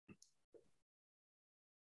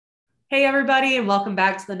Hey, everybody, and welcome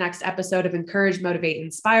back to the next episode of Encourage, Motivate,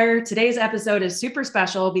 Inspire. Today's episode is super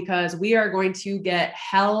special because we are going to get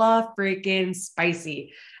hella freaking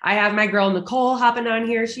spicy. I have my girl, Nicole, hopping on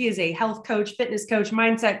here. She is a health coach, fitness coach,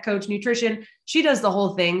 mindset coach, nutrition. She does the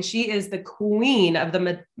whole thing. She is the queen of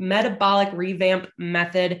the metabolic revamp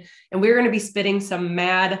method. And we're going to be spitting some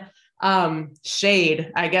mad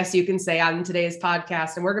shade, I guess you can say, on today's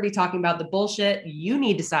podcast. And we're going to be talking about the bullshit you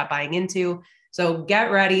need to stop buying into. So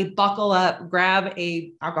get ready, buckle up, grab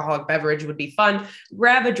a alcoholic beverage would be fun.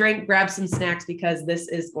 Grab a drink, grab some snacks because this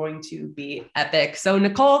is going to be epic. So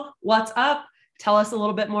Nicole, what's up? Tell us a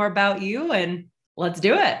little bit more about you and let's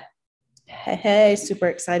do it. Hey, super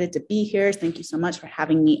excited to be here. Thank you so much for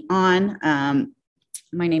having me on.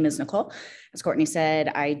 My name is Nicole. As Courtney said,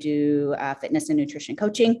 I do fitness and nutrition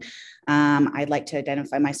coaching. I'd like to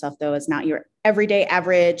identify myself, though, as not your everyday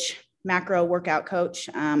average macro workout coach.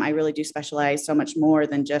 I really do specialize so much more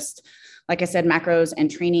than just, like I said, macros and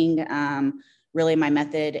training. Really, my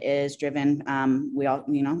method is driven. We all,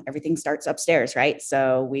 everything starts upstairs, right?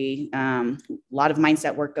 So a lot of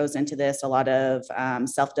mindset work goes into this, a lot of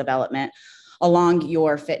self-development along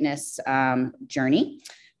your fitness journey.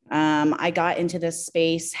 I got into this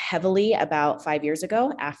space heavily about 5 years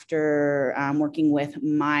ago after working with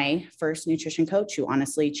my first nutrition coach, who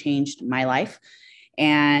honestly changed my life.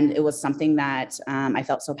 And it was something that I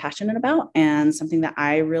felt so passionate about, and something that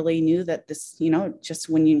I really knew that this,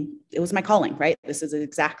 it was my calling, right? This is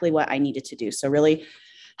exactly what I needed to do. So really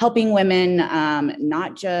helping women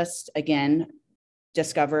not just, again,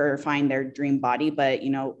 discover or find their dream body, but,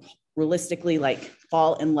 realistically, like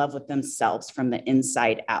fall in love with themselves from the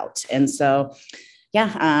inside out. And so,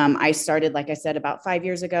 I started, like I said, about 5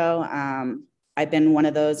 years ago. I've been one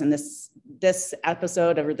of those, and this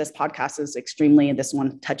episode or this podcast is this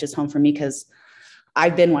one touches home for me because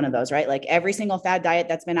I've been one of those, right? Like every single fad diet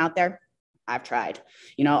that's been out there, I've tried,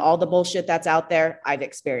 all the bullshit that's out there, I've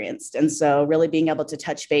experienced. And so really being able to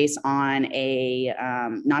touch base on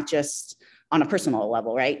not just on a personal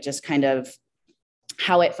level, right? Just kind of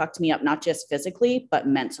how it fucked me up, not just physically, but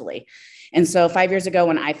mentally. And so 5 years ago,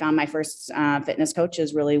 when I found my first fitness coach,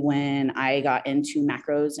 is really when I got into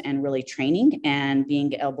macros and really training and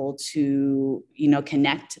being able to,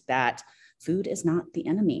 connect that food is not the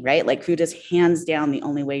enemy, right? Like food is hands down the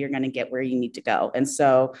only way you're going to get where you need to go. And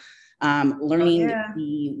so learning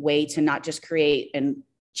the way to not just create and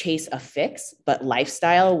chase a fix, but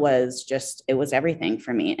lifestyle was everything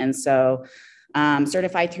for me. And so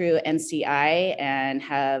certified through NCI and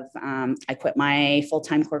I quit my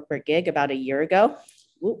full-time corporate gig about a year ago,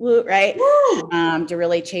 right? To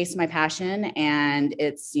really chase my passion. And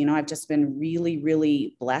it's, I've just been really,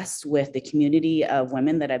 really blessed with the community of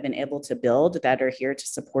women that I've been able to build that are here to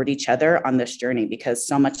support each other on this journey, because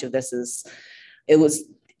so much of this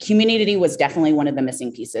community was definitely one of the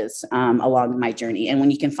missing pieces along my journey. And when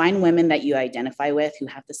you can find women that you identify with who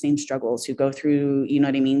have the same struggles, who go through,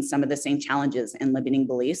 some of the same challenges and limiting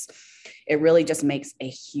beliefs, it really just makes a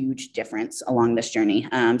huge difference along this journey.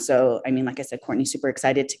 Like I said, Courtney, super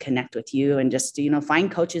excited to connect with you and just, find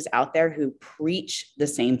coaches out there who preach the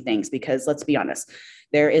same things, because let's be honest,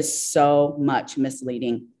 there is so much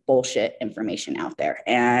misleading bullshit information out there.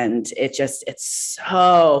 And it's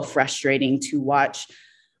so frustrating to watch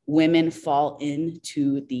women fall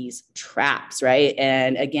into these traps, right?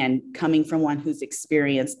 And again, coming from one who's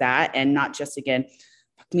experienced that, and not just, again,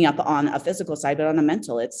 me up on a physical side, but on a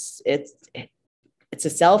mental, it's a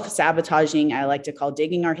self-sabotaging, I like to call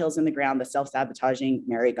digging our heels in the ground, the self-sabotaging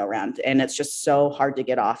merry-go-round. And it's just so hard to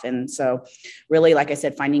get off. And so really, like I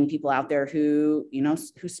said, finding people out there who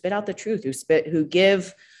spit out the truth, who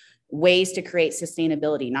give ways to create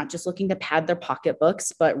sustainability, not just looking to pad their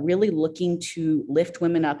pocketbooks, but really looking to lift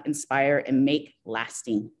women up, inspire, and make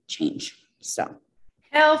lasting change. So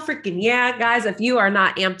hell freaking yeah, guys. If you are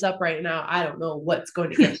not amped up right now, I don't know what's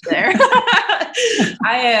going to get you there.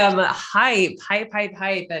 I am hype.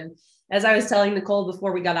 And as I was telling Nicole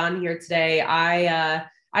before we got on here today, I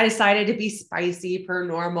decided to be spicy per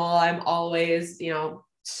normal. I'm always,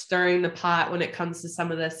 stirring the pot when it comes to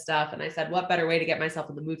some of this stuff. And I said, what better way to get myself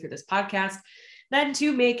in the mood for this podcast than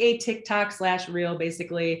to make a TikTok/reel,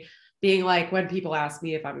 basically being like, when people ask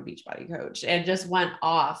me if I'm a Beachbody coach, and just went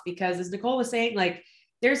off. Because as Nicole was saying, like,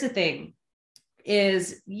 there's the thing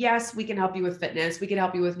is, yes, we can help you with fitness. We can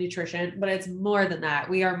help you with nutrition, but it's more than that.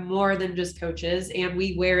 We are more than just coaches, and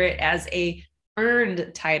we wear it as a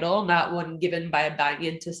earned title, not one given by buying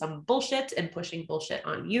into some bullshit and pushing bullshit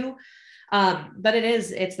on you. But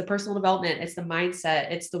it's the personal development, it's the mindset,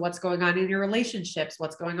 it's the what's going on in your relationships,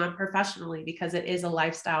 what's going on professionally, because it is a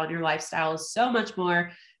lifestyle, and your lifestyle is so much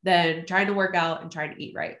more than trying to work out and trying to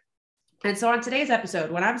eat right. And so on today's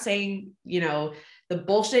episode, when I'm saying, the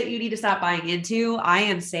bullshit you need to stop buying into, I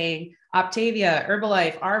am saying Optavia,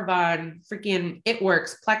 Herbalife, Arvon, freaking It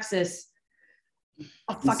Works, Plexus,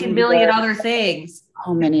 a fucking million other things.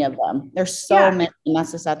 So many of them. There's so many. And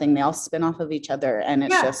that's the sad thing. They all spin off of each other. And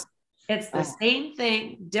it's just. It's the same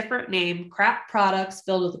thing, different name, crap products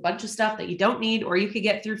filled with a bunch of stuff that you don't need, or you could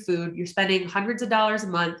get through food. You're spending hundreds of dollars a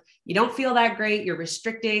month. You don't feel that great. You're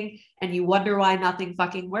restricting and you wonder why nothing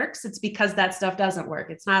fucking works. It's because that stuff doesn't work.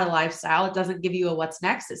 It's not a lifestyle. It doesn't give you a what's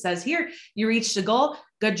next. It says, here, you reached a goal.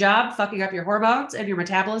 Good job fucking up your hormones and your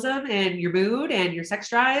metabolism and your mood and your sex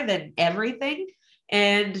drive and everything.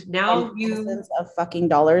 And now thousands of fucking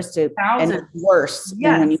dollars to thousands. And worse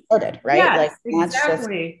than when you started, right? Yes, like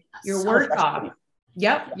exactly. You're worse off.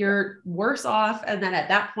 Yep. You're worse off. And then at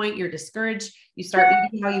that point, you're discouraged. You start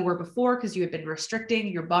eating how you were before because you had been restricting.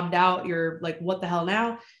 You're bummed out. You're like, what the hell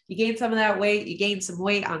now? You gain some of that weight. You gain some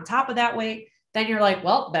weight on top of that weight. Then you're like,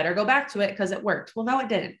 well, better go back to it because it worked. Well, no, it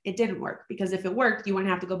didn't. It didn't work because if it worked, you wouldn't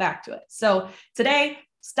have to go back to it. So today,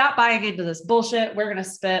 stop buying into this bullshit. We're going to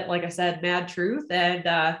spit, like I said, mad truth. And,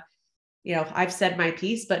 I've said my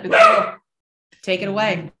piece, but Nicole, take it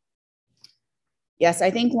away. Yes,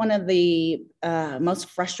 I think one of the most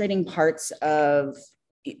frustrating parts of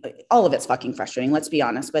all of it's fucking frustrating, let's be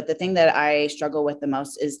honest. But the thing that I struggle with the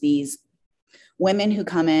most is these women who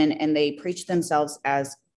come in and they preach themselves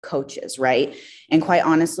as coaches, right? And quite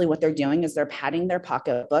honestly, what they're doing is they're padding their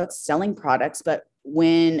pocketbooks, selling products, but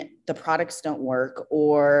when the products don't work,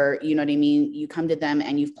 or you know what I mean, you come to them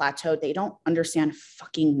and you've plateaued, they don't understand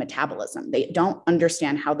fucking metabolism. They don't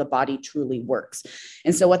understand how the body truly works.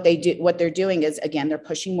 And so what they're doing is, again, they're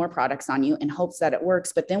pushing more products on you in hopes that it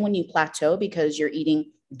works. But then when you plateau because you're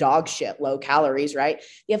eating dog shit, low calories, right?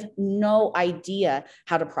 They have no idea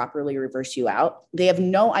how to properly reverse you out. They have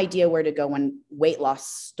no idea where to go when weight loss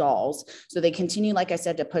stalls. So they continue, like I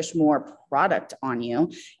said, to push more product on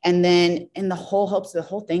you. And then in the whole hopes, the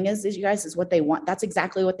whole thing is you guys, is what they want. That's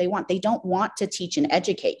exactly what they want. They don't want to teach and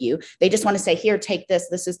educate you. They just want to say, here, take this.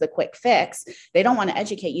 This is the quick fix. They don't want to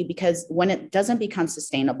educate you, because when it doesn't become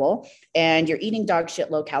sustainable and you're eating dog shit,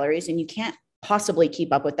 low calories, and you can't possibly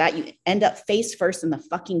keep up with that, you end up face first in the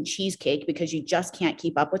fucking cheesecake because you just can't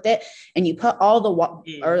keep up with it, and you put all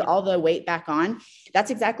the weight back on.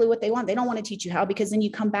 That's exactly what they want. They don't want to teach you how, because then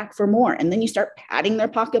you come back for more, and then you start padding their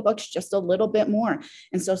pocketbooks just a little bit more.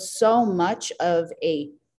 And so much of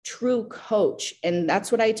a true coach, and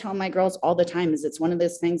that's what I tell my girls all the time, is it's one of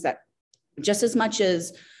those things that just as much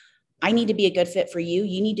as I need to be a good fit for you,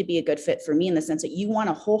 you need to be a good fit for me, in the sense that you want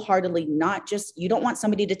to wholeheartedly, you don't want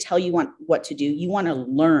somebody to tell you what to do. You want to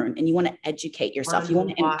learn and you want to educate yourself. You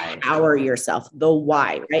want to empower yourself, the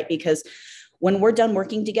why, right? Because when we're done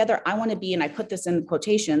working together, I want to be, and I put this in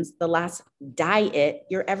quotations, the last diet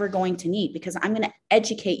you're ever going to need, because I'm going to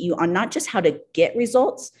educate you on not just how to get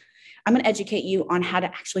results, I'm going to educate you on how to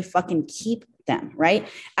actually fucking keep them, right?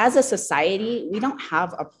 As a society, we don't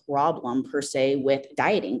have a problem per se with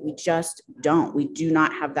dieting. We just don't. We do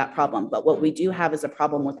not have that problem. But what we do have is a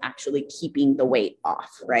problem with actually keeping the weight off,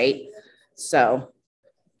 right? So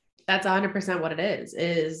that's 100% what it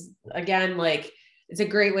is again, like, it's a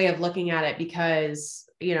great way of looking at it, because,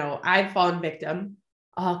 I've fallen victim.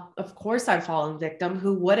 Of course I've fallen victim.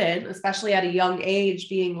 Who wouldn't, especially at a young age,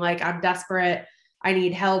 being like, I'm desperate, I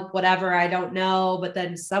need help, whatever, I don't know. But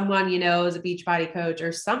then someone, is a Beachbody coach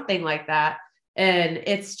or something like that. And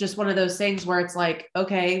it's just one of those things where it's like,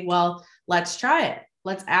 okay, well, let's try it.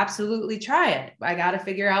 Let's absolutely try it. I got to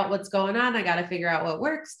figure out what's going on. I got to figure out what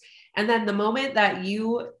works. And then the moment that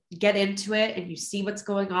you get into it and you see what's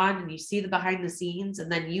going on and you see the behind the scenes,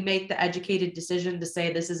 and then you make the educated decision to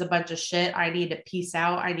say, this is a bunch of shit, I need to peace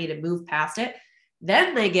out, I need to move past it.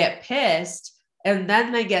 Then they get pissed. And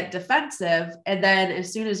then they get defensive. And then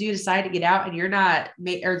as soon as you decide to get out and they're not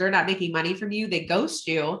making money from you, they ghost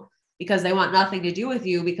you because they want nothing to do with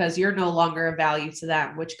you, because you're no longer of value to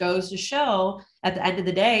them, which goes to show at the end of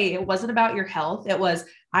the day, it wasn't about your health. It was,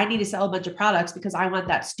 I need to sell a bunch of products because I want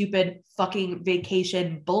that stupid fucking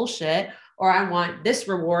vacation bullshit, or I want this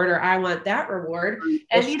reward, or I want that reward.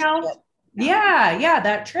 And yeah,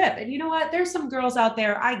 that trip. And you know what? There's some girls out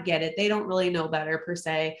there, I get it. They don't really know better per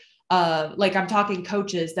se. Like, I'm talking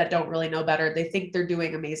coaches that don't really know better. They think they're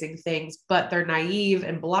doing amazing things, but they're naive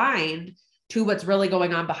and blind to what's really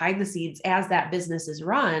going on behind the scenes as that business is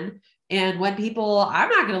run. And when people, I'm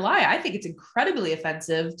not going to lie, I think it's incredibly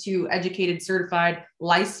offensive to educated, certified,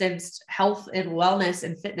 licensed health and wellness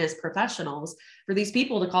and fitness professionals for these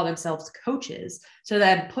people to call themselves coaches, to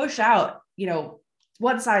then push out,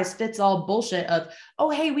 one size fits all bullshit of, oh,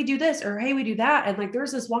 hey, we do this, or hey, we do that. And like,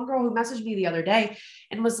 there's this one girl who messaged me the other day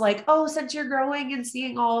and was like, oh, since you're growing and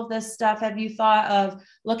seeing all of this stuff, have you thought of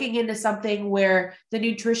looking into something where the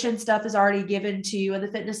nutrition stuff is already given to you and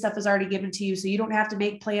the fitness stuff is already given to you, so you don't have to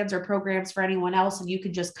make plans or programs for anyone else and you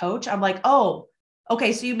can just coach? I'm like, oh,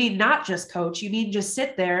 okay, so you mean not just coach, you mean just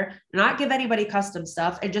sit there, not give anybody custom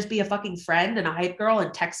stuff and just be a fucking friend and a hype girl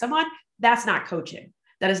and text someone? That's not coaching.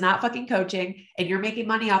 That is not fucking coaching. And you're making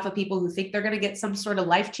money off of people who think they're going to get some sort of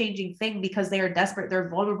life-changing thing because they are desperate, they're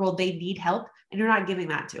vulnerable, they need help, and you're not giving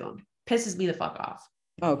that to them. Pisses me the fuck off.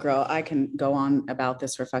 Oh, girl, I can go on about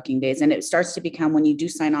this for fucking days. And it starts to become, when you do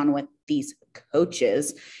sign on with these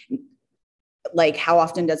coaches, like, how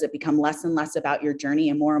often does it become less and less about your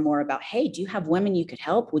journey and more about, hey, do you have women you could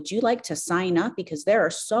help? Would you like to sign up? Because there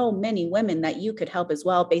are so many women that you could help as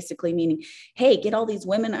well. Basically meaning, hey, get all these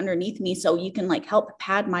women underneath me so you can like help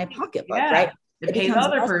pad my pocketbook, right? It pay the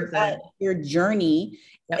other person. Your journey.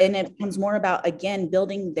 Yep. And it becomes more about, again,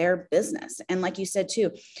 building their business. And like you said,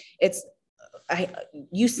 too,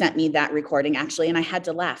 you sent me that recording actually, and I had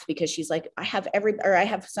to laugh because she's like, I have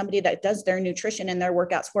somebody that does their nutrition and their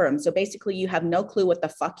workouts for them. So basically you have no clue what the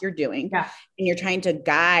fuck you're doing. Yeah. And you're trying to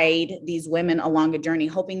guide these women along a journey,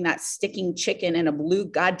 hoping that sticking chicken in a blue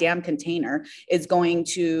goddamn container is going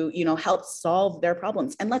to, help solve their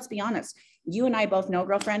problems. And let's be honest, you and I both know,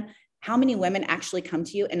 girlfriend, how many women actually come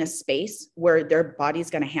to you in a space where their body's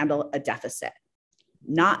going to handle a deficit?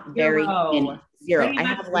 Not very many. Zero. I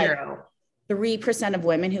have like 3% of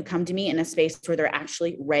women who come to me in a space where they're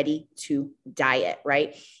actually ready to diet,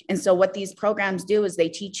 right? And so what these programs do is they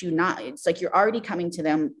teach you it's like you're already coming to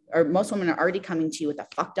them, or most women are already coming to you with a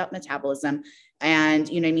fucked up metabolism. And,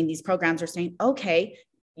 these programs are saying, okay,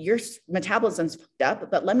 your metabolism's fucked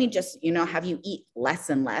up, but let me just, have you eat less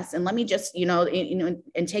and less. And let me just,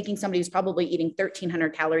 and taking somebody who's probably eating 1,300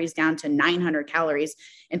 calories down to 900 calories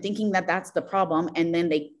and thinking that that's the problem. And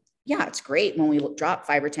then yeah, it's great when we drop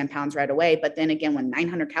 5 or 10 pounds right away. But then again, when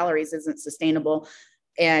 900 calories isn't sustainable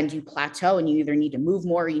and you plateau and you either need to move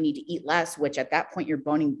more or you need to eat less, which at that point you're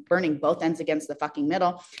burning both ends against the fucking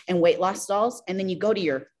middle, and weight loss stalls. And then you go to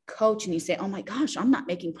your coach and you say, oh my gosh, I'm not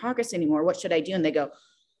making progress anymore. What should I do? And they go,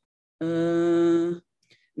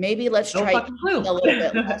 maybe let's try a little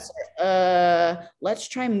bit lesser. Let's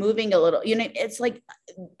try moving a little. It's like,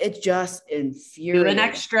 it's just infuriating. Do an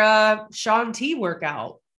extra Shaun T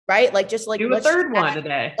workout. Right? Like, just like do a third one a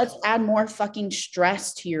day. Let's add more fucking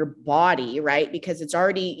stress to your body, right? Because it's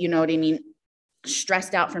already,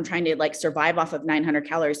 stressed out from trying to like survive off of 900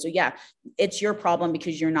 calories. So yeah, it's your problem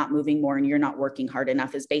because you're not moving more and you're not working hard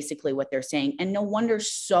enough is basically what they're saying. And no wonder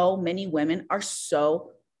so many women are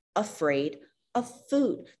so afraid of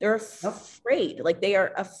food. They're afraid, like they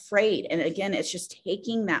are afraid. And again, it's just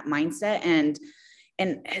taking that mindset and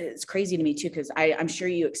it's crazy to me too, because I'm sure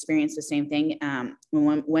you experience the same thing.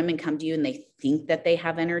 When women come to you and they think that they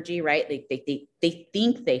have energy, right? They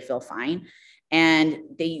think they feel fine. And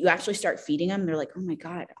you actually start feeding them. They're like, oh my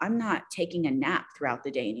God, I'm not taking a nap throughout the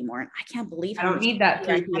day anymore. And I can't believe I don't need that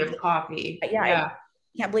 3 p.m. coffee. Yeah.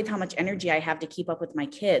 I can't believe how much energy I have to keep up with my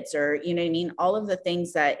kids, or, all of the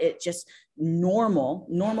things that it just normal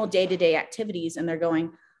day-to-day activities. And they're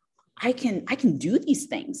going, I can do these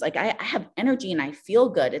things. Like I have energy and I feel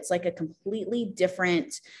good. It's like a completely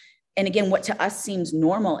different. And again, what to us seems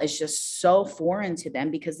normal is just so foreign to them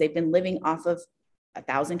because they've been living off of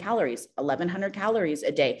 1,000 calories, 1,100 calories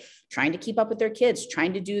a day, trying to keep up with their kids,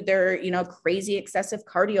 trying to do their, crazy excessive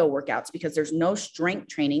cardio workouts because there's no strength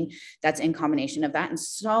training that's in combination of that. And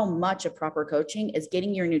so much of proper coaching is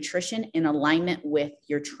getting your nutrition in alignment with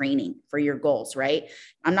your training for your goals, right?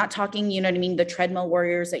 I'm not talking, the treadmill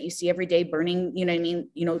warriors that you see every day burning,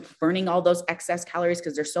 burning all those excess calories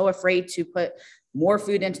because they're so afraid to put more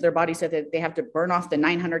food into their body so that they have to burn off the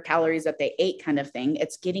 900 calories that they ate kind of thing.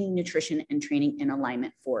 It's getting nutrition and training in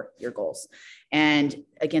alignment for your goals. And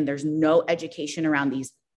again, there's no education around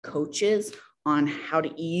these coaches on how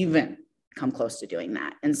to even come close to doing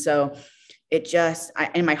that. And so it just,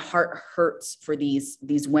 and my heart hurts for these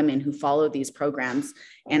women who follow these programs.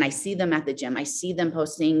 And I see them at the gym. I see them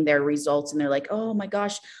posting their results and they're like, oh my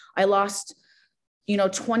gosh, I lost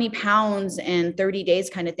 20 pounds in 30 days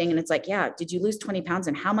kind of thing. And it's like, yeah, did you lose 20 pounds?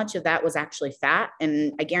 And how much of that was actually fat?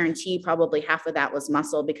 And I guarantee probably half of that was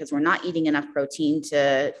muscle because we're not eating enough protein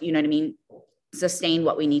to, sustain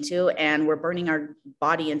what we need to. And we're burning our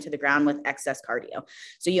body into the ground with excess cardio.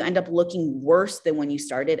 So you end up looking worse than when you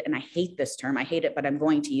started. And I hate this term. I hate it, but I'm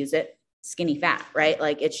going to use it. Skinny fat, right?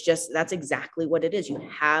 Like it's just, that's exactly what it is. You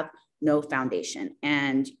have no foundation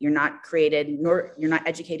and you're not created, nor you're not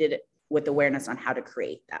educated with awareness on how to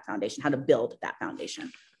create that foundation, how to build that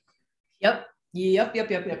foundation. Yep.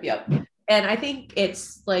 And I think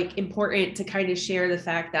it's like important to kind of share the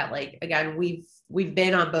fact that, like, again, we've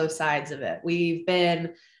been on both sides of it. We've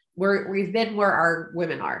been where our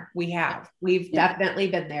women are. We've definitely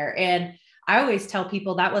been there. And I always tell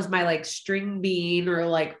people that was my like string bean or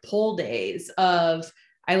like pole days of,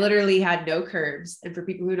 I literally had no curves. And for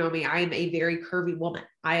people who know me, I am a very curvy woman.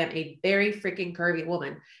 I am a very freaking curvy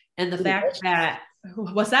woman. And the fact that,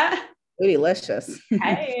 what's that? Delicious.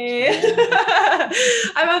 Hey,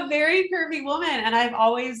 I'm a very curvy woman, and I've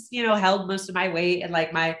always, held most of my weight and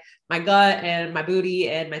like my gut and my booty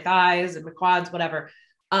and my thighs and my quads, whatever.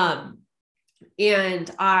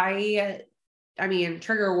 And I mean,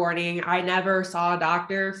 trigger warning, I never saw a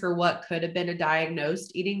doctor for what could have been a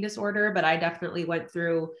diagnosed eating disorder, but I definitely went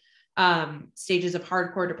through stages of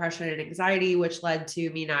hardcore depression and anxiety, which led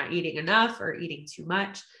to me not eating enough or eating too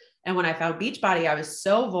much. And when I found Beachbody, I was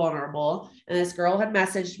so vulnerable. And this girl had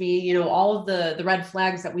messaged me, all of the red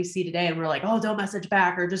flags that we see today. And we're like, oh, don't message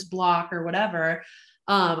back or just block or whatever.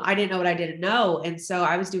 I didn't know what I didn't know. And so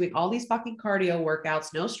I was doing all these fucking cardio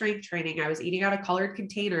workouts, no strength training. I was eating out of colored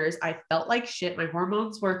containers. I felt like shit. My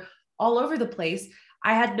hormones were all over the place.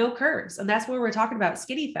 I had no curves. And that's where we're talking about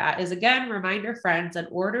skinny fat is, again, reminder friends, in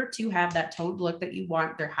order to have that toned look that you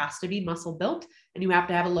want, there has to be muscle built and you have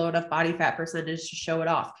to have a low enough body fat percentage to show it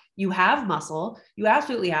off. You have muscle. You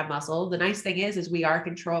absolutely have muscle. The nice thing is we are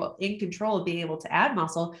in control of being able to add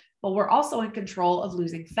muscle, but we're also in control of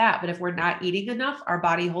losing fat. But if we're not eating enough, our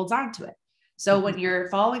body holds on to it. So when you're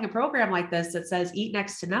following a program like this that says eat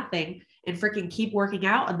next to nothing and freaking keep working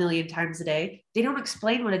out a million times a day, they don't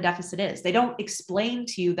explain what a deficit is. They don't explain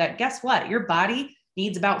to you that, guess what? Your body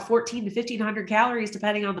needs about 14 to 1500 calories,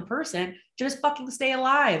 depending on the person, to just fucking stay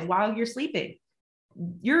alive while you're sleeping.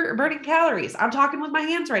 You're burning calories. I'm talking with my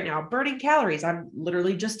hands right now, burning calories. I'm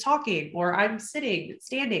literally just talking, or I'm sitting,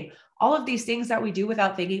 standing. All of these things that we do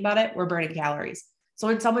without thinking about it, we're burning calories. So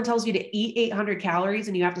when someone tells you to eat 800 calories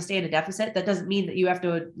and you have to stay in a deficit, that doesn't mean that you have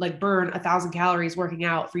to like burn 1,000 calories working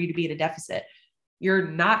out for you to be in a deficit. You're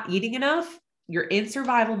not eating enough. You're in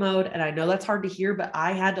survival mode. And I know that's hard to hear, but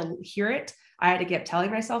I had to hear it. I had to keep telling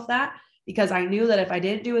myself that, because I knew that if I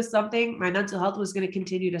didn't do something, my mental health was going to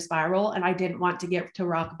continue to spiral. And I didn't want to get to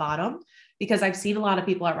rock bottom, because I've seen a lot of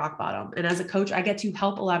people at rock bottom. And as a coach, I get to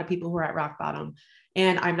help a lot of people who are at rock bottom.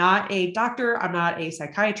 And I'm not a doctor. I'm not a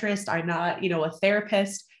psychiatrist. I'm not, a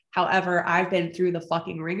therapist. However, I've been through the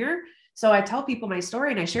fucking ringer. So I tell people my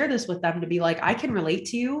story and I share this with them to be like, I can relate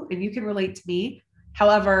to you and you can relate to me.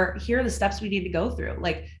 However, here are the steps we need to go through.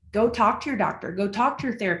 Like, go talk to your doctor, go talk to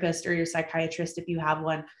your therapist or your psychiatrist if you have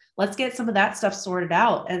one. Let's get some of that stuff sorted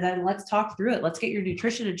out. And then let's talk through it. Let's get your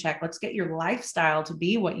nutrition in check. Let's get your lifestyle to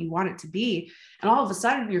be what you want it to be. And all of a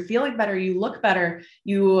sudden you're feeling better. You look better.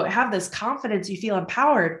 You have this confidence. You feel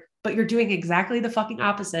empowered, but you're doing exactly the fucking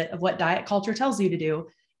opposite of what diet culture tells you to do.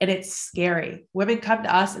 And it's scary. Women come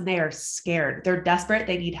to us and they are scared. They're desperate.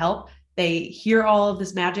 They need help. They hear all of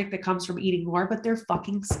this magic that comes from eating more, but they're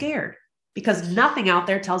fucking scared because nothing out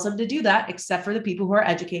there tells them to do that except for the people who are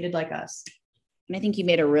educated like us. And I think you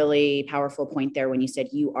made a really powerful point there when you said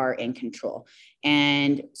you are in control.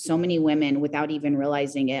 And so many women, without even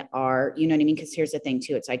realizing it, are, you know what I mean? Because here's the thing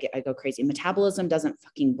too. It's I go crazy. Metabolism doesn't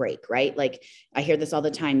fucking break, right? Like I hear this all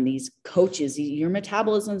the time. These coaches, your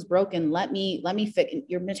metabolism's broken. Let me fix.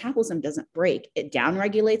 Your metabolism doesn't break. It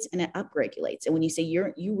downregulates and it upregulates. And when you say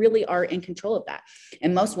you really are in control of that.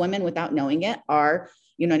 And most women, without knowing it, are,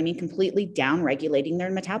 you know what I mean, completely down regulating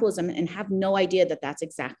their metabolism and have no idea that that's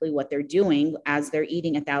exactly what they're doing as they're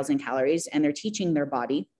eating 1,000 calories and they're teaching their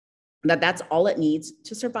body that that's all it needs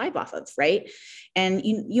to survive off of. Right. And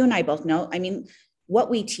you and I both know, I mean,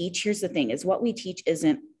 what we teach, here's the thing, is what we teach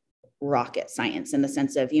isn't rocket science in the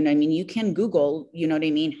sense of, you know what I mean? You can Google, you know what I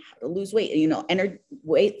mean, how to lose weight,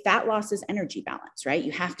 fat loss is energy balance, right?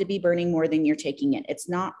 You have to be burning more than you're taking in. It's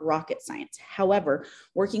not rocket science. However,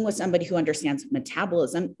 working with somebody who understands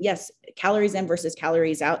metabolism, yes, calories in versus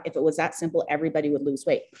calories out. If it was that simple, everybody would lose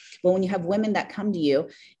weight. But when you have women that come to you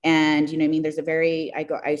and, you know what I mean, there's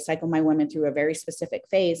I cycle my women through a very specific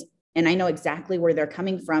phase and I know exactly where they're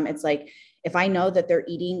coming from. It's like, if I know that they're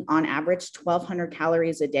eating on average 1,200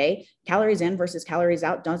 calories a day, calories in versus calories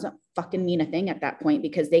out doesn't fucking mean a thing at that point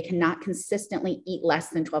because they cannot consistently eat less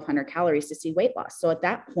than 1,200 calories to see weight loss. So at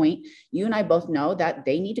that point, you and I both know that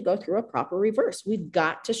they need to go through a proper reverse. We've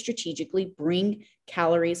got to strategically bring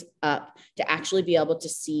calories up to actually be able to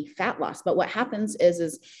see fat loss. But what happens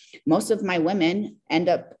is most of my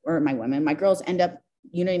girls end up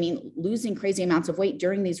you know what I mean, losing crazy amounts of weight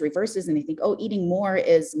during these reverses. And they think, oh, eating more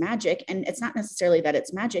is magic. And it's not necessarily that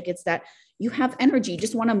it's magic. It's that you have energy, you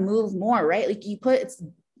just want to move more, right? Like you put, it's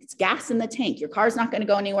gas in the tank. Your car's not going to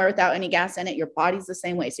go anywhere without any gas in it. Your body's the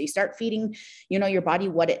same way. So you start feeding, you know, your body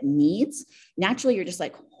what it needs. Naturally, you're just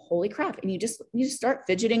like, holy crap. And you just start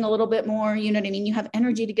fidgeting a little bit more. You know what I mean? You have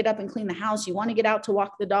energy to get up and clean the house. You want to get out to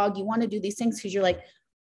walk the dog. You want to do these things because you're like,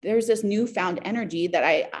 there's this newfound energy that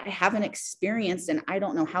I haven't experienced in I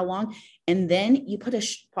don't know how long. And then you put a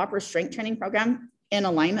proper strength training program in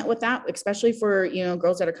alignment with that, especially for, you know,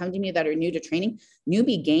 girls that are coming to me that are new to training.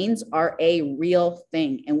 Newbie gains are a real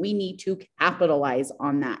thing, and we need to capitalize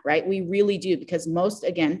on that, right? We really do, because most,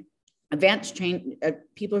 again,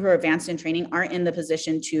 people who are advanced in training aren't in the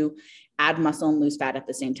position to add muscle and lose fat at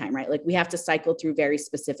the same time, right? Like we have to cycle through very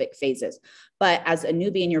specific phases. But as a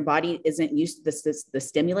newbie and your body isn't used to the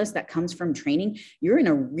stimulus that comes from training, you're in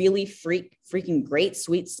a really freaking great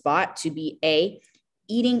sweet spot to be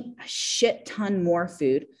eating a shit ton more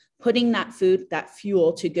food, putting that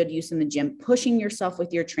fuel to good use in the gym, pushing yourself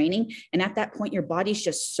with your training. And at that point, your body's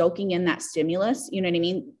just soaking in that stimulus, you know what I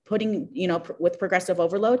mean? Putting, you know, with progressive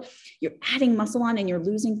overload, you're adding muscle on and you're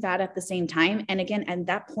losing fat at the same time. And again, at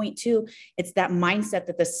that point too, it's that mindset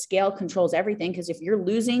that the scale controls everything. Because if you're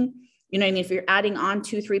losing, you know what I mean? If you're adding on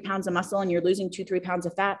 2-3 pounds of muscle and you're losing 2-3 pounds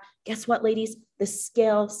of fat, guess what, ladies? The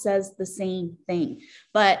scale says the same thing.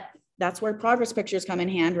 But that's where progress pictures come in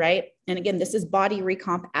hand, right? And again, this is body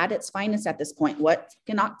recomp at its finest at this point. What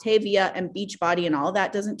can Octavia and Beachbody and all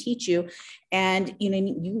that doesn't teach you. And, you know,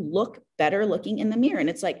 you look better looking in the mirror. And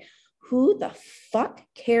it's like, who the fuck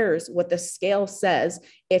cares what the scale says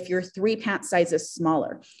if your 3 pant size is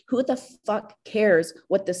smaller? Who the fuck cares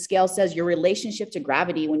what the scale says, your relationship to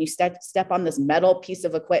gravity when you step on this metal piece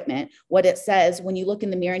of equipment, what it says when you look in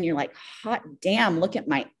the mirror and you're like, hot damn, look at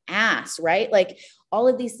my ass, right? Like all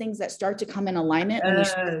of these things that start to come in alignment when you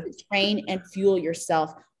start to train and fuel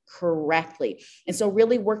yourself correctly. And so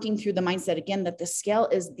really working through the mindset again, that the scale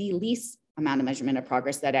is the least amount of measurement of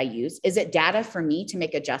progress that I use. Is it data for me to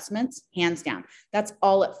make adjustments? Hands down. That's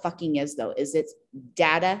all it fucking is though, is it's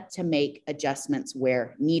data to make adjustments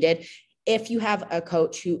where needed. If you have a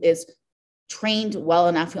coach who is trained well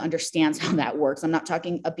enough, who understands how that works. I'm not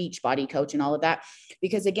talking a Beachbody coach and all of that,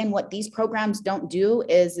 because again, what these programs don't do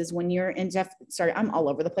is when you're in sorry, I'm all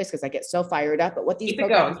over the place because I get so fired up, but what these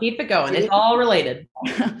programs keep it going. It's all related.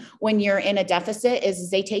 When you're in a deficit is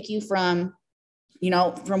they take you from, you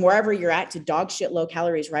know, from wherever you're at to dog shit low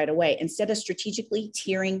calories right away, instead of strategically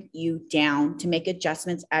tearing you down to make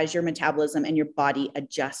adjustments as your metabolism and your body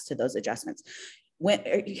adjusts to those adjustments.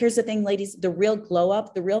 Here's the thing, ladies, the real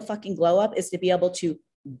fucking glow up is to be able to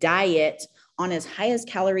diet on as high as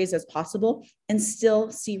calories as possible and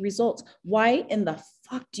still see results. Why in the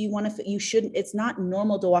fuck do you want to, you shouldn't, it's not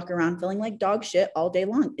normal to walk around feeling like dog shit all day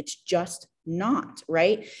long. It's just not,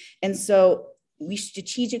 right? And so we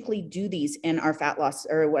strategically do these in our fat loss,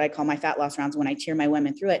 or what I call my fat loss rounds, when I cheer my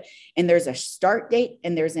women through it. And there's a start date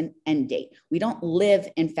and there's an end date. We don't live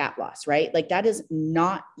in fat loss, right? Like that is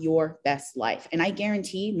not your best life. And I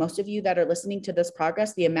guarantee most of you that are listening to this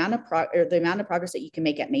progress, the amount of progress that you can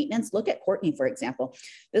make at maintenance. Look at Courtney, for example.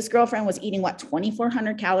 This girlfriend was eating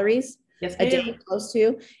 2,400 calories a day, close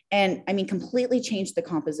to, and I mean, completely changed the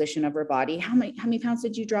composition of her body. How many pounds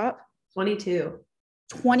did you drop?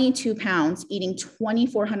 22 pounds, eating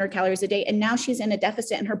 2,400 calories a day. And now she's in a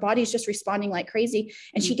deficit and her body's just responding like crazy.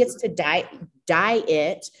 And she gets to diet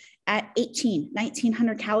at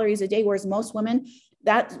 1,900 calories a day. Whereas most women,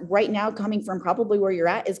 that right now coming from probably where you're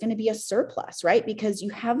at is going to be a surplus, right? Because you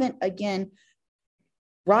haven't, again,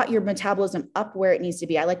 brought your metabolism up where it needs to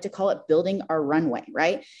be. I like to call it building our runway,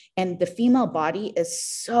 right? And the female body is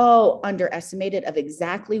so underestimated of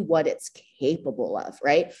exactly what it's capable of,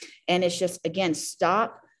 right? And it's just, again,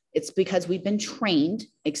 stop. It's because we've been trained,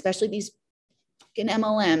 especially these fucking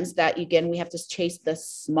MLMs, that again, we have to chase the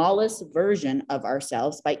smallest version of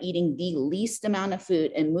ourselves by eating the least amount of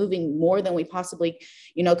food and moving more than we possibly,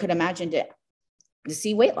 could imagine to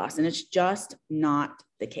see weight loss. And it's just not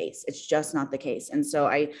the case. It's just not the case. And so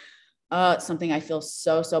something I feel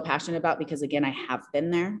so passionate about, because again, I have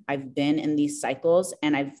been there. I've been in these cycles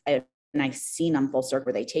and I've seen them full circle,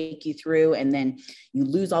 where they take you through and then you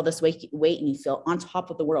lose all this weight and you feel on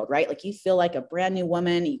top of the world, right? Like you feel like a brand new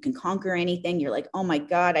woman. You can conquer anything. You're like, oh my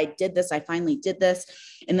God, I did this. I finally did this.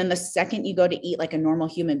 And then the second you go to eat like a normal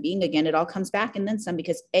human being again, it all comes back and then some,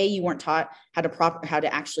 because you weren't taught how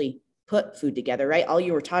to actually put food together, right? All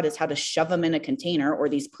you were taught is how to shove them in a container or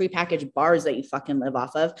these prepackaged bars that you fucking live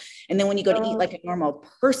off of. And then when you go to eat like a normal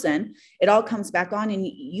person, it all comes back on and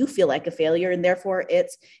you feel like a failure. And therefore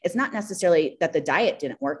it's not necessarily that the diet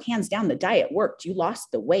didn't work. Hands down, the diet worked. You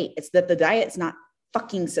lost the weight. It's that the diet's not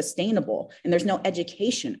fucking sustainable and there's no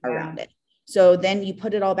education around it. So then you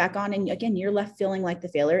put it all back on and again, you're left feeling like the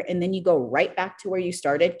failure. And then you go right back to where you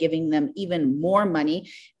started, giving them even more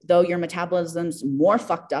money, though your metabolism's more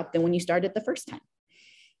fucked up than when you started the first time.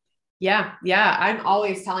 Yeah. Yeah. I'm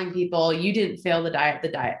always telling people you didn't fail the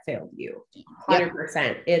diet failed you 100%.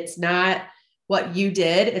 Yep. It's not what you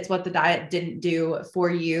did. It's what the diet didn't do for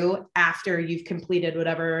you after you've completed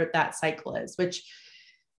whatever that cycle is,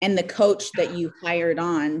 and the coach that you hired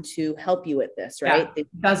on to help you with this, right? Yeah,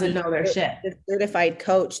 doesn't know their shit. The certified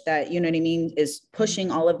coach that, you know what I mean, is pushing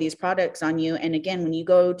all of these products on you. And again, when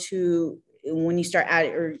you start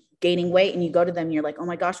or gaining weight and you go to them, you're like, oh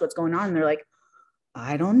my gosh, what's going on? And they're like,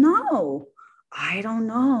 I don't know.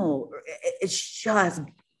 It's just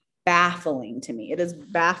baffling to me. It is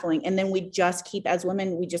baffling. And then as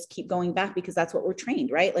women, we just keep going back because that's what we're trained,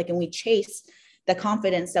 right? Like, and we chase the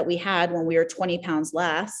confidence that we had when we were 20 pounds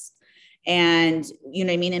less. And you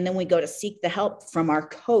know what I mean? And then we go to seek the help from our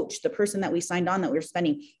coach, the person that we signed on that we were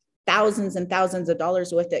spending thousands and thousands of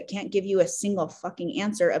dollars with, that can't give you a single fucking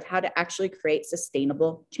answer of how to actually create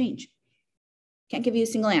sustainable change. Can't give you a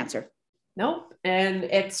single answer. Nope. And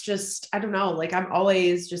it's just, I don't know, like I'm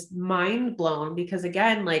always just mind blown because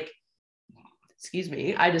again, like, excuse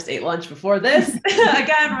me, I just ate lunch before this.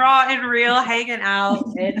 Again, raw and real, hanging out.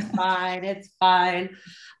 It's fine. It's fine.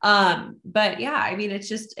 But yeah, I mean,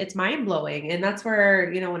 it's mind blowing. And that's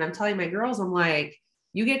where, you know, when I'm telling my girls, I'm like,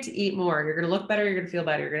 you get to eat more. You're going to look better. You're going to feel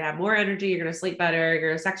better. You're going to have more energy. You're going to sleep better.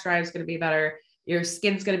 Your sex drive is going to be better. Your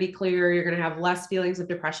skin's going to be clearer. You're going to have less feelings of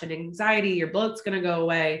depression and anxiety. Your bloat's going to go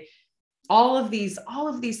away. All of these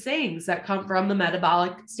things that come from the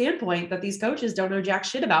metabolic standpoint that these coaches don't know jack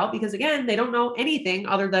shit about, because again, they don't know anything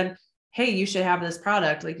other than, hey, you should have this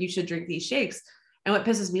product. Like you should drink these shakes. And what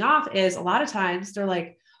pisses me off is a lot of times they're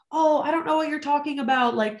like, oh, I don't know what you're talking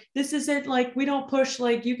about. Like, this isn't like, we don't push,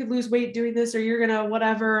 like you could lose weight doing this, or you're going to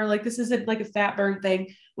whatever. Like, this isn't like a fat burn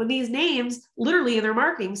thing. When these names literally in their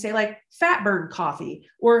marketing say like fat burn coffee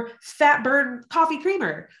or fat burn coffee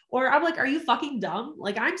creamer, or I'm like, are you fucking dumb?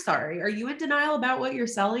 Like, I'm sorry. Are you in denial about what you're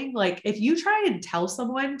selling? Like, if you try and tell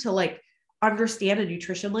someone to like understand a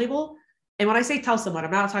nutrition label, and when I say tell someone, I'm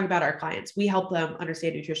not talking about our clients. We help them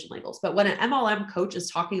understand nutrition labels. But when an MLM coach is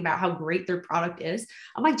talking about how great their product is,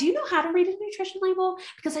 I'm like, do you know how to read a nutrition label?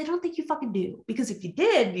 Because I don't think you fucking do. Because if you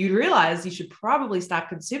did, you'd realize you should probably stop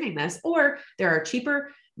consuming this, or there are cheaper,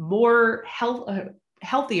 more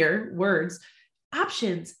healthier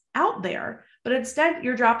options out there. But instead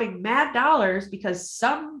you're dropping mad dollars because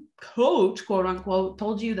some coach, quote unquote,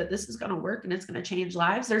 told you that this is going to work and it's going to change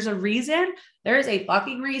lives. There's a reason. There is a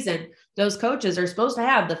fucking reason those coaches are supposed to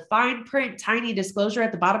have the fine print, tiny disclosure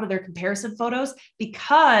at the bottom of their comparison photos,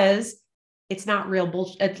 because it's not real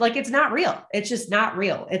bullshit. It's like, it's not real. It's just not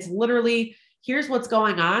real. It's literally, here's what's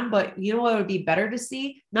going on. But you know what would be better to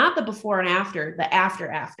see? Not the before and after, the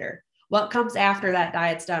after. What comes after that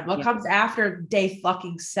diet's done? What comes after day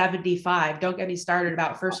fucking 75? Don't get me started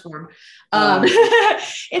about first form.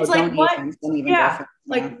 It's like,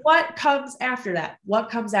 what comes after that? What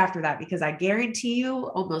comes after that? Because I guarantee you,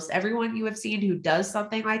 almost everyone you have seen who does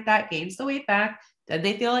something like that gains the weight back. Then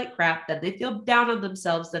they feel like crap. Then they feel down on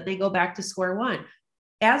themselves. Then they go back to square one.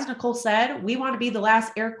 As Nicole said, we want to be the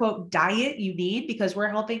last air quote diet you need, because we're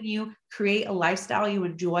helping you create a lifestyle you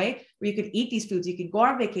enjoy, where you can eat these foods. You can go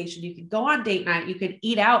on vacation. You can go on date night. You can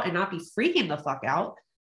eat out and not be freaking the fuck out.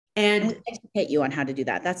 And we educate you on how to do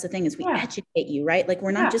that. That's the thing, is we educate you, right? Like,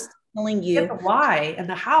 we're not just telling you the why and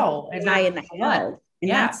the how and the how.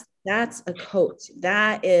 And that's a coach.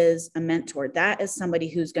 That is a mentor. That is somebody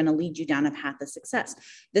who's going to lead you down a path of success.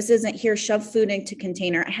 This isn't here, shove food into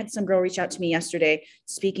container. I had some girl reach out to me yesterday,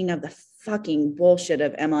 speaking of the fucking bullshit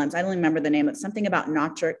of MLMs. I don't remember the name. It's something about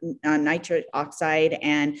nitric oxide.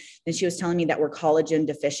 And then she was telling me that we're collagen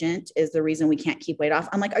deficient is the reason we can't keep weight off.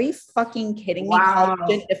 I'm like, are you fucking kidding me? Wow.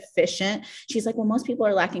 Collagen deficient? She's like, well, most people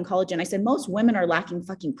are lacking collagen. I said, most women are lacking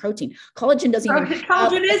fucking protein. Collagen doesn't even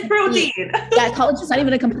collagen is protein. Yeah, collagen is not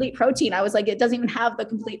even a complete protein. I was like, it doesn't even have the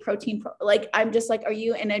complete protein. Like, I'm just like, are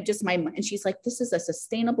you? And I just, and she's like, this is a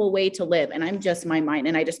sustainable way to live. And I'm just my mind.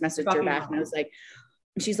 And I just messaged her back and I was like,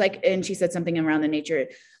 she's like, and she said something around the nature,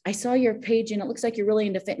 I saw your page and it looks like you're really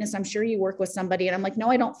into fitness. I'm sure you work with somebody. And I'm like,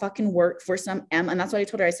 no, I don't fucking work for some M. And that's what I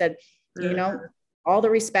told her. I said, you know, all the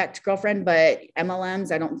respect, girlfriend, but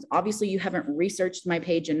MLMs, obviously you haven't researched my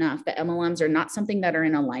page enough, but MLMs are not something that are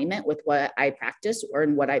in alignment with what I practice or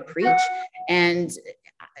in what I preach. And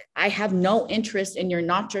I have no interest in your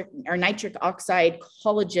nitric oxide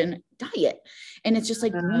collagen diet. And it's just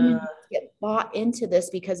like, women get bought into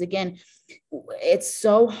this because, again, it's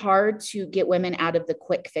so hard to get women out of the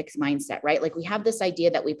quick fix mindset, right? Like, we have this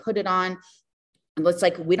idea that we put it on. It's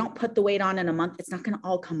like, we don't put the weight on in a month. It's not going to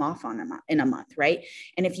all come off in a month. Right.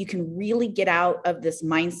 And if you can really get out of this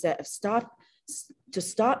mindset of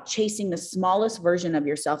stop chasing the smallest version of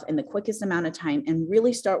yourself in the quickest amount of time and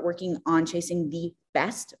really start working on chasing the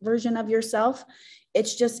best version of yourself,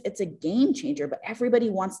 it's a game changer. But everybody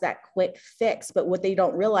wants that quick fix. But what they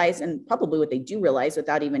don't realize, and probably what they do realize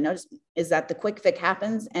without even noticing, is that the quick fix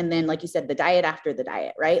happens. And then, like you said, the diet after the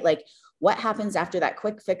diet, right? Like, what happens after that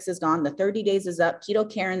quick fix is gone? The 30 days is up, Keto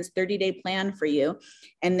Karen's 30-day plan for you.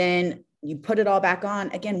 And then you put it all back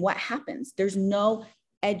on again. What happens? There's no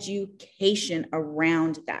education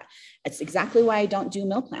around that. That's exactly why I don't do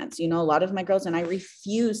meal plans. A lot of my girls, and I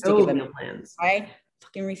refuse to give them meal plans. I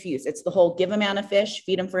fucking refuse. It's the whole give a man a fish,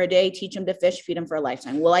 feed them for a day, teach them to fish, feed them for a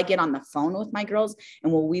lifetime. Will I get on the phone with my girls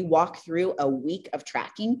and will we walk through a week of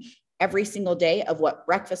tracking every single day of what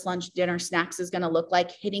breakfast, lunch, dinner, snacks is going to look like,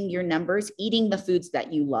 hitting your numbers, eating the foods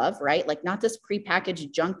that you love, right? Like, not this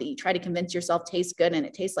prepackaged junk that you try to convince yourself tastes good and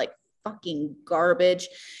it tastes like fucking garbage.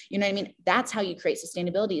 You know what I mean? That's how you create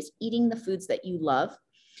sustainability, is eating the foods that you love,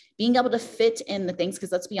 being able to fit in the things.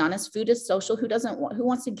 Cause let's be honest, food is social. Who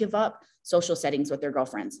wants to give up social settings with their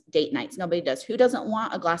girlfriends, date nights? Nobody does. Who doesn't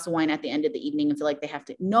want a glass of wine at the end of the evening and feel like they have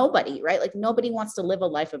to? Nobody, right? Like, nobody wants to live a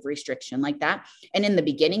life of restriction like that. And in the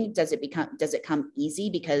beginning, does it come easy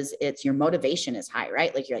because your motivation is high,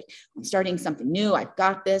 right? Like, you're like, I'm starting something new. I've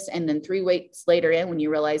got this. And then 3 weeks later when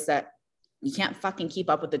you realize that you can't fucking keep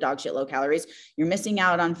up with the dog shit low calories, you're missing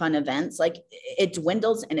out on fun events. Like, it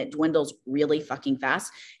dwindles, and it dwindles really fucking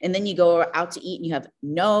fast. And then you go out to eat and you have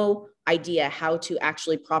no idea how to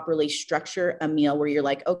actually properly structure a meal where you're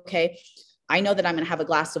like, okay, I know that I'm going to have a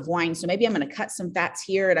glass of wine, so maybe I'm going to cut some fats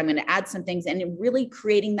here and I'm going to add some things, and really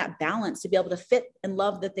creating that balance to be able to fit and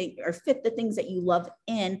love fit the things that you love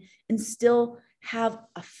in and still have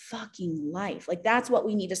a fucking life. Like, that's what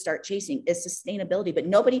we need to start chasing, is sustainability. But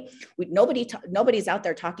nobody's out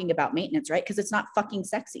there talking about maintenance, right? Because it's not fucking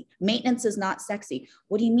sexy. Maintenance is not sexy.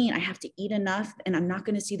 What do you mean? I have to eat enough and I'm not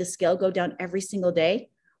going to see the scale go down every single day?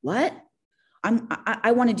 What?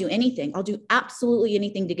 I want to do anything. I'll do absolutely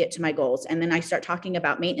anything to get to my goals. And then I start talking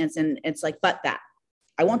about maintenance, and it's like, but that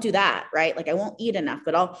I won't do that, right? Like, I won't eat enough,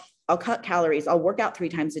 but I'll cut calories. I'll work out 3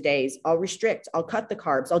 times a day. I'll restrict. I'll cut the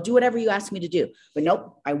carbs. I'll do whatever you ask me to do. But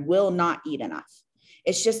nope, I will not eat enough.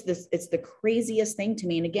 It's just this, it's the craziest thing to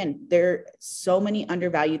me. And again, there so many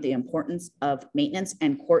undervalue the importance of maintenance.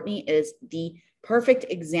 And Courtney is the perfect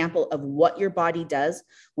example of what your body does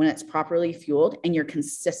when it's properly fueled and you're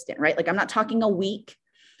consistent, right? Like, I'm not talking a week.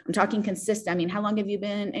 I'm talking consistent. I mean, how long have you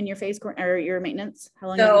been in your phase or your maintenance? How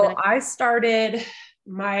long have you been? I started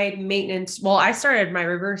my maintenance. Well, I started my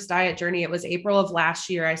reverse diet journey. It was April of last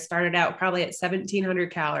year. I started out probably at 1,700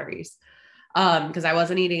 calories because I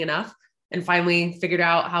wasn't eating enough, and finally figured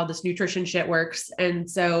out how this nutrition shit works. And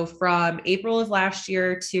so from April of last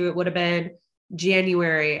year to, it would have been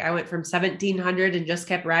January, I went from 1,700 and just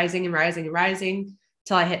kept rising and rising and rising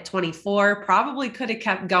till I hit 24. Probably could have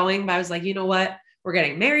kept going, but I was like, you know what? We're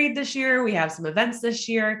getting married this year. We have some events this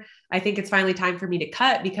year. I think it's finally time for me to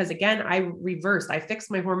cut, because again, I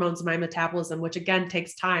fixed my hormones and my metabolism, which again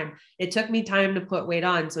takes time. It took me time to put weight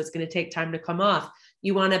on, so it's going to take time to come off.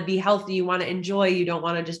 You want to be healthy. You want to enjoy. You don't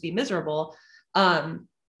want to just be miserable.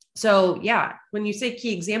 So yeah, when you say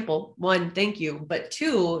key example, 1, thank you. But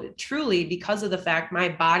 2, truly, because of the fact my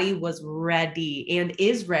body was ready and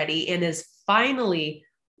is finally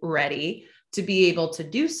ready to be able to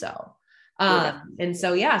do so. And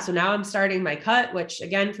so, yeah, so now I'm starting my cut, which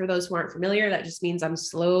again, for those who aren't familiar, that just means I'm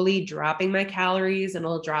slowly dropping my calories, and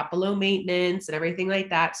it'll drop below maintenance and everything like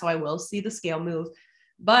that. So I will see the scale move.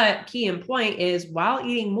 But key and point is, while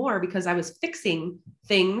eating more, because I was fixing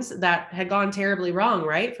things that had gone terribly wrong,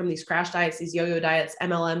 right? From these crash diets, these yo-yo diets,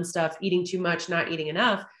 MLM stuff, eating too much, not eating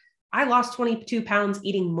enough. I lost 22 pounds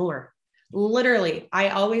eating more. Literally, I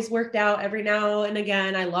always worked out every now and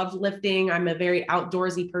again. I loved lifting. I'm a very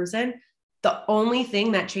outdoorsy person. The only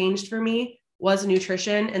thing that changed for me was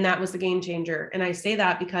nutrition, and that was the game changer. And I say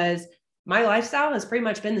that because my lifestyle has pretty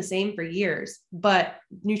much been the same for years, but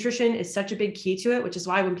nutrition is such a big key to it, which is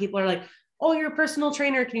why when people are like, oh, you're a personal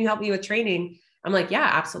trainer, can you help me with training? I'm like, yeah,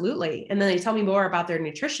 absolutely. And then they tell me more about their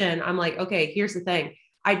nutrition. I'm like, okay, here's the thing.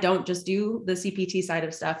 I don't just do the CPT side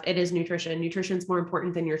of stuff. It is nutrition. Nutrition's more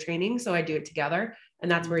important than your training. So I do it together.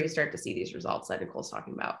 And that's where you start to see these results that Nicole's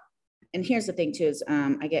talking about. And here's the thing too, is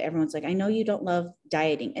I get everyone's like, I know you don't love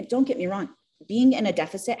dieting. And don't get me wrong, being in a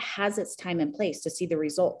deficit has its time and place to see the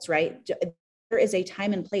results, right? There is a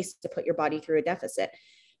time and place to put your body through a deficit,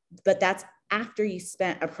 but that's after you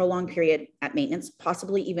spent a prolonged period at maintenance,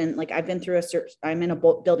 possibly even like I've been through I'm in a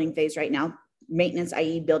building phase right now. Maintenance,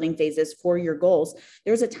 i.e. building phases for your goals.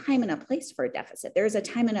 There's a time and a place for a deficit. There's a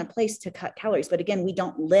time and a place to cut calories. But again, we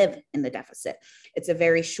don't live in the deficit. It's a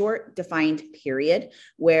very short defined period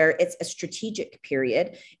where it's a strategic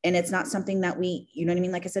period. And it's not something that we, you know what I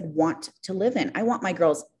mean? Like I said, want to live in. I want my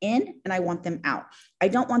girls in and I want them out. I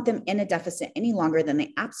don't want them in a deficit any longer than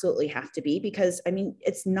they absolutely have to be, because I mean,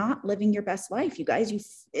 it's not living your best life, you guys.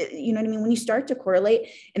 You know what I mean? When you start to correlate,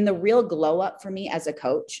 and the real glow up for me as a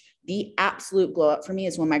coach, the absolute glow up for me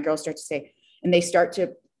is when my girls start to say, and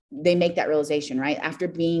they make that realization, right? After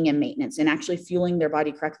being in maintenance and actually fueling their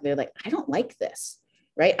body correctly, they're like, I don't like this,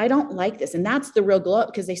 right? I don't like this. And that's the real glow up,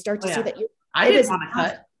 because they start to see that I didn't want to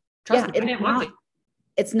cut. Trust me, I didn't want to.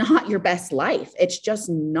 It's not your best life. It's just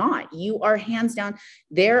not. You are hands down.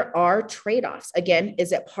 There are trade-offs. Again,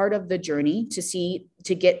 is it part of the journey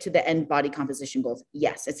to get to the end body composition goals?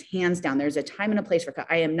 Yes, it's hands down. There's a time and a place for cut.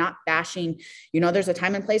 I am not bashing, there's a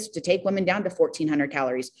time and place to take women down to 1,400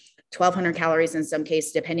 calories, 1,200 calories in some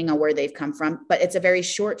cases, depending on where they've come from. But it's a very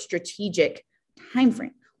short strategic time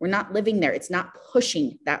frame. We're not living there. It's not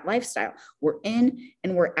pushing that lifestyle. We're in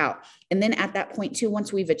and we're out. And then at that point too,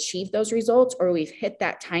 once we've achieved those results or we've hit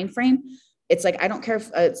that time frame, it's like, I don't care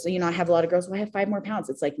if I have a lot of girls, well, I have 5 more pounds.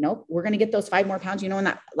 It's like, nope, we're going to get those 5 more pounds. When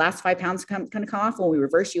that last 5 pounds going to come off, when we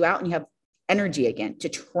reverse you out and you have energy again to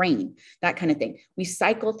train, that kind of thing. We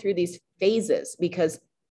cycle through these phases, because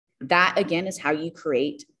that again is how you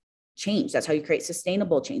create change. That's how you create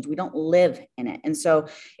sustainable change. We don't live in it. And so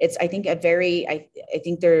it's, I think I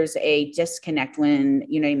think there's a disconnect when,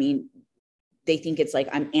 they think it's like,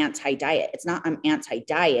 I'm anti-diet. It's not, I'm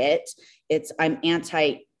anti-diet. It's, I'm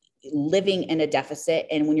anti-living in a deficit.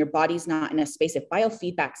 And when your body's not in a space, if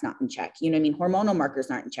biofeedback's not in check, hormonal markers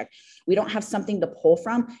aren't in check, we don't have something to pull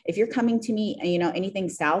from. If you're coming to me, anything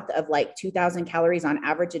south of like 2,000 calories on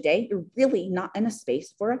average a day, you're really not in a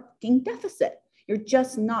space for a fucking deficit. You're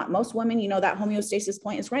just not. Most women, that homeostasis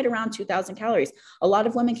point is right around 2,000 calories. A lot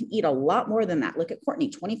of women can eat a lot more than that. Look at Courtney,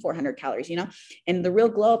 2,400 calories, and the real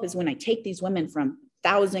glow up is when I take these women from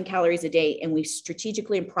 1,000 calories a day and we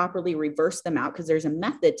strategically and properly reverse them out, because there's a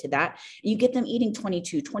method to that. You get them eating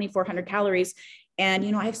 2,400 calories. And,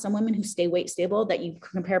 I have some women who stay weight stable that you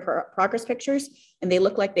compare progress pictures and they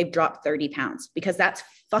look like they've dropped 30 pounds, because that's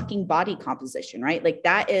fucking body composition, right? Like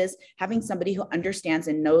that is having somebody who understands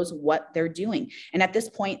and knows what they're doing. And at this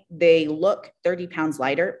point, they look 30 pounds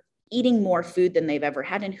lighter, eating more food than they've ever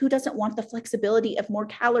had. And who doesn't want the flexibility of more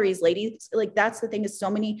calories, ladies? Like that's the thing, is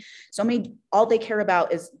so many, all they care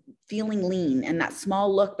about is feeling lean and that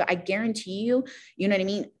small look. But I guarantee you, you know what I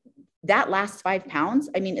mean? That last 5 pounds,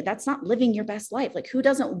 that's not living your best life. Like who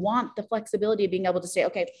doesn't want the flexibility of being able to say,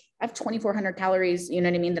 okay, I have 2,400 calories,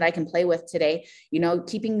 that I can play with today,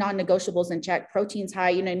 keeping non-negotiables in check, protein's high,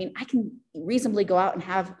 I can reasonably go out and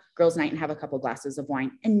have girls' night and have a couple glasses of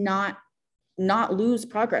wine and not lose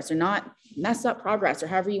progress or not mess up progress, or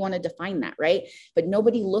however you want to define that. Right. But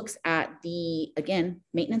nobody looks at again,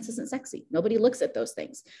 maintenance isn't sexy. Nobody looks at those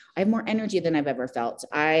things. I have more energy than I've ever felt.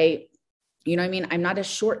 I'm not as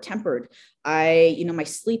short tempered. My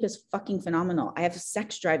sleep is fucking phenomenal. I have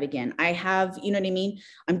sex drive again. I have,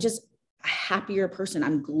 I'm just a happier person.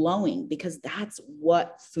 I'm glowing, because that's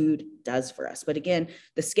what food does for us. But again,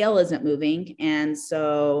 the scale isn't moving. And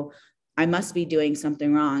so I must be doing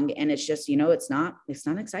something wrong. And it's just, it's not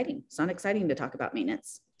exciting. It's not exciting to talk about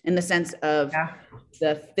maintenance in the sense of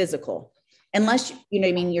the physical. Unless,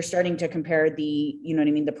 you're starting to compare the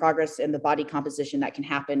progress and the body composition that can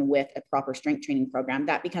happen with a proper strength training program,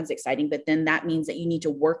 that becomes exciting. But then that means that you need to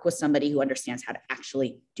work with somebody who understands how to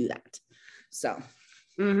actually do that. So.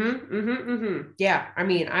 Yeah.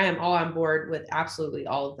 I am all on board with absolutely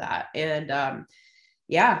all of that. And,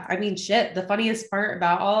 shit, the funniest part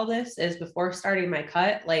about all of this is before starting my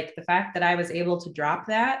cut, like the fact that I was able to drop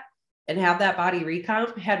that and have that body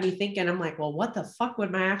recomp had me thinking, I'm like, well, what the fuck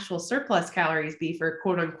would my actual surplus calories be for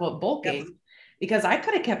quote unquote bulking? Yep. Because I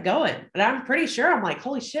could have kept going, but I'm pretty sure I'm like,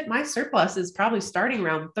 holy shit, my surplus is probably starting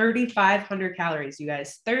around 3,500 calories, you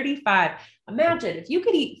guys. 35. Imagine if you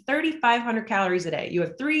could eat 3,500 calories a day, you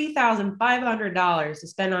have $3,500 to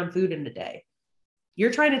spend on food in a day.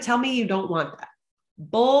 You're trying to tell me you don't want that?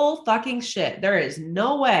 Bull fucking shit. There is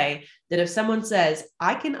no way that if someone says,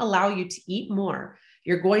 I can allow you to eat more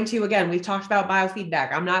You're going to, again, we've talked about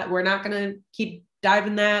biofeedback. We're not going to keep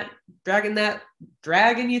dragging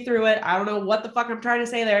you through it. I don't know what the fuck I'm trying to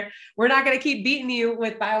say there. We're not going to keep beating you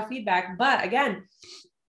with biofeedback. But again,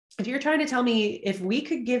 if you're trying to tell me if we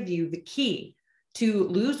could give you the key to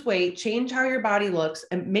lose weight, change how your body looks,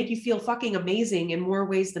 and make you feel fucking amazing in more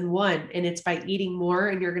ways than one, and it's by eating more,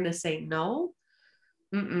 and you're going to say no,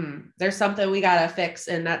 there's something we got to fix.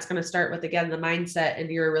 And that's going to start with, again, the mindset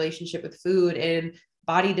and your relationship with food and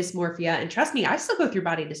body dysmorphia. And trust me, I still go through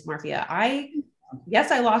body dysmorphia.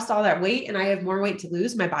 Yes, I lost all that weight and I have more weight to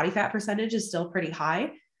lose. My body fat percentage is still pretty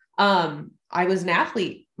high. I was an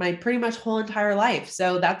athlete my pretty much whole entire life.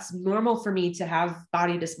 So that's normal for me to have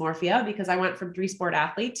body dysmorphia because I went from 3-sport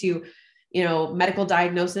athlete to, medical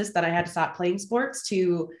diagnosis that I had to stop playing sports,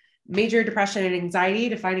 to major depression and anxiety,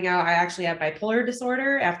 to finding out I actually had bipolar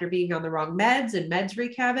disorder after being on the wrong meds, and meds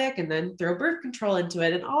wreak havoc, and then throw birth control into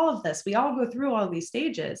it. And all of this, we all go through all these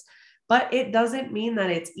stages, but it doesn't mean that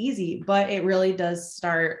it's easy, but it really does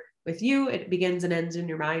start with you. It begins and ends in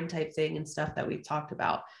your mind type thing and stuff that we've talked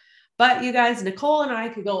about. But you guys, Nicole and I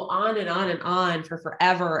could go on and on and on for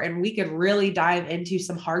forever. And we could really dive into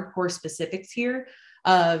some hardcore specifics here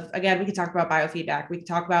of, again, we could talk about biofeedback. We could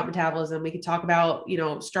talk about metabolism. We could talk about,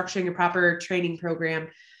 structuring a proper training program,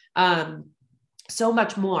 so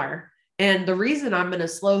much more. And the reason I'm going to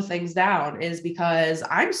slow things down is because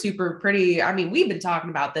we've been talking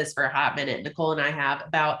about this for a hot minute. Nicole and I have,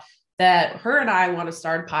 about that her and I want to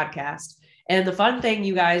start a podcast. And the fun thing,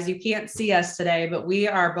 you guys, you can't see us today, but we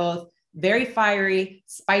are both very fiery,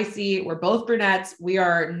 spicy. We're both brunettes. We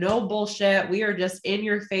are no bullshit. We are just in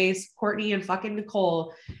your face, Courtney and fucking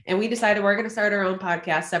Nicole. And we decided we're going to start our own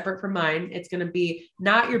podcast separate from mine. It's going to be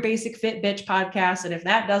Not Your Basic Fit Bitch podcast. And if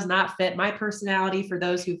that does not fit my personality, for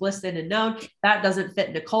those who've listened and known, that doesn't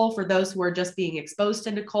fit Nicole, for those who are just being exposed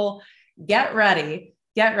to Nicole, get ready,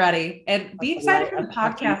 and be excited for the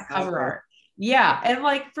podcast cover art. Yeah.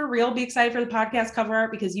 And for real, be excited for the podcast cover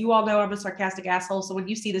art, because you all know I'm a sarcastic asshole. So when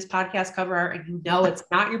you see this podcast cover art and it's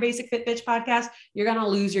Not Your Basic Fit Bitch podcast, you're going to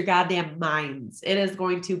lose your goddamn minds. It is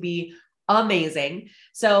going to be amazing.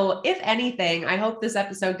 So if anything, I hope this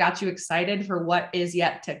episode got you excited for what is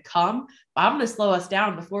yet to come. But I'm going to slow us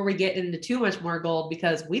down before we get into too much more gold,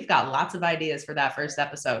 because we've got lots of ideas for that first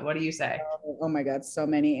episode. What do you say? Oh my God, so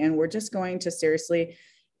many. And we're just going to seriously,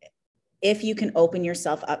 if you can open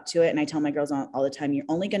yourself up to it, and I tell my girls all the time, you're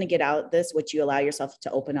only going to get out this what you allow yourself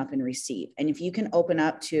to open up and receive. And if you can open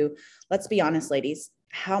up to, let's be honest, ladies,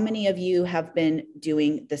 how many of you have been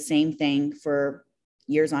doing the same thing for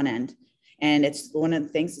years on end? And it's one of the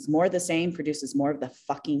things is more of the same produces more of the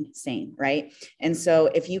fucking same, right? And so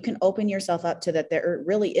if you can open yourself up to that, there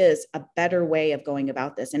really is a better way of going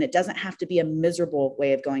about this. And it doesn't have to be a miserable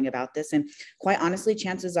way of going about this. And quite honestly,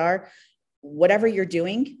 chances are, whatever you're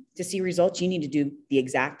doing to see results, you need to do the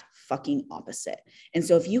exact fucking opposite. And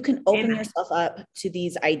so if you can open yourself up to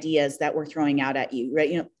these ideas that we're throwing out at you,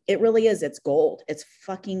 right? It really is, it's gold. It's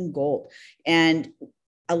fucking gold. And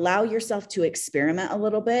allow yourself to experiment a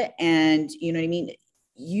little bit. And you know what I mean?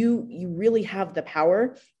 You really have the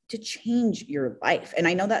power to change your life. And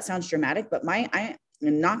I know that sounds dramatic, but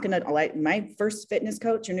I'm not going to lie. My first fitness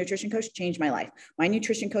coach or nutrition coach changed my life. My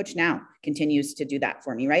nutrition coach now continues to do that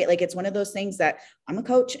for me, right? It's one of those things that I'm a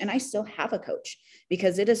coach and I still have a coach,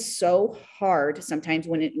 because it is so hard sometimes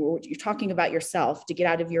when you're talking about yourself to get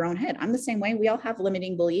out of your own head. I'm the same way. We all have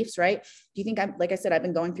limiting beliefs, right? Do you think like I said, I've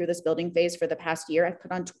been going through this building phase for the past year. I've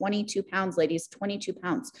put on 22 pounds, ladies, 22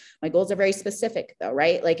 pounds. My goals are very specific though,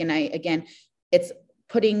 right? Again, it's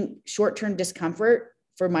putting short-term discomfort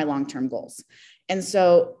for my long-term goals. And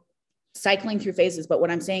so cycling through phases. But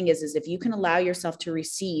what I'm saying is if you can allow yourself to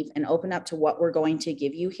receive and open up to what we're going to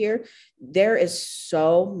give you here, there is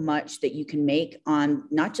so much that you can make on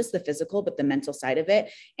not just the physical, but the mental side of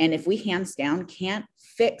it. And if we hands down can't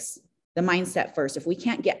fix the mindset first, if we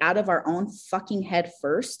can't get out of our own fucking head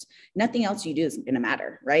first, nothing else you do is going to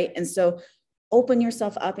matter. Right. And so open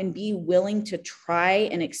yourself up and be willing to try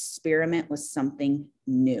and experiment with something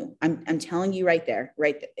new. I'm telling you right there,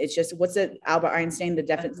 right? It's just, what's it? Albert Einstein,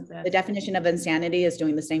 the definition of insanity is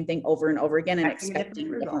doing the same thing over and over again and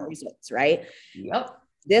expecting different results, right? Yep.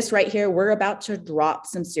 This right here, we're about to drop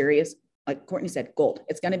some serious, like Courtney said, gold.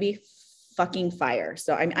 It's going to be fucking fire.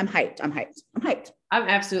 So I'm hyped. I'm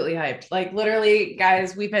absolutely hyped. Literally,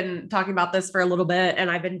 guys, we've been talking about this for a little bit and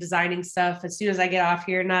I've been designing stuff as soon as I get off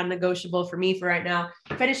here, non-negotiable for me for right now,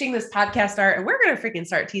 finishing this podcast art. And we're going to freaking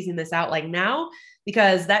start teasing this out now,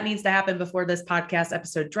 because that needs to happen before this podcast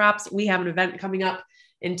episode drops. We have an event coming up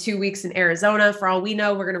in 2 weeks in Arizona. For all we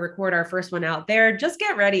know, we're going to record our first one out there. Just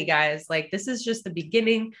get ready, guys. This is just the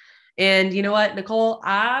beginning. And you know what, Nicole,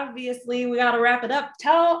 obviously we got to wrap it up.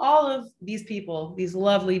 Tell all of these people, these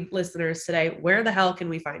lovely listeners today, where the hell can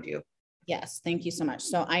we find you? Yes, thank you so much.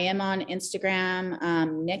 So I am on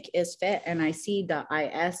Instagram, Nick is fit, NIC.is.fit.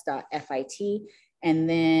 And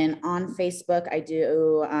then on Facebook, I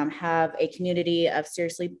do have a community of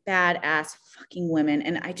seriously badass fucking women.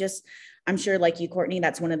 And I'm sure like you, Courtney,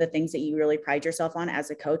 that's one of the things that you really pride yourself on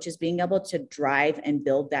as a coach is being able to drive and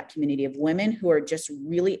build that community of women who are just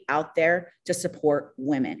really out there to support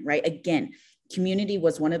women, right? Again, community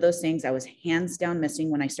was one of those things I was hands down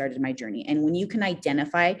missing when I started my journey. And when you can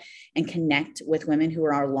identify and connect with women who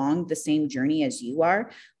are along the same journey as you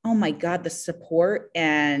are, oh my God, the support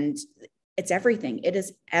and it's everything. It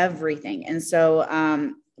is everything. And so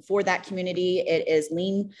for that community, it is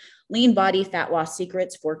lean body fat loss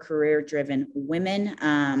secrets for career driven women.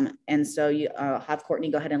 And so you have Courtney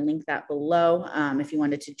go ahead and link that below if you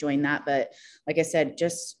wanted to join that. But like I said,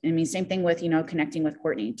 same thing with, connecting with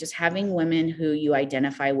Courtney, just having women who you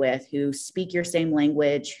identify with, who speak your same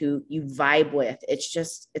language, who you vibe with.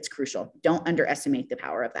 It's crucial. Don't underestimate the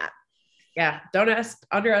power of that. Yeah, don't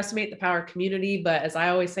underestimate the power of community. But as I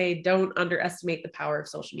always say, don't underestimate the power of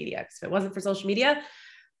social media. Because if it wasn't for social media,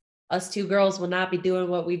 us two girls will not be doing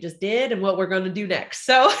what we just did and what we're going to do next.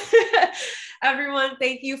 So everyone,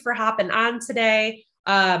 thank you for hopping on today.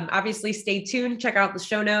 Obviously, stay tuned. Check out the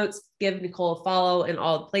show notes. Give Nicole a follow in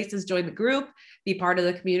all the places. Join the group. Be part of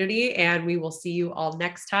the community. And we will see you all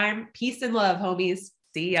next time. Peace and love, homies.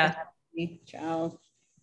 See ya. Ciao.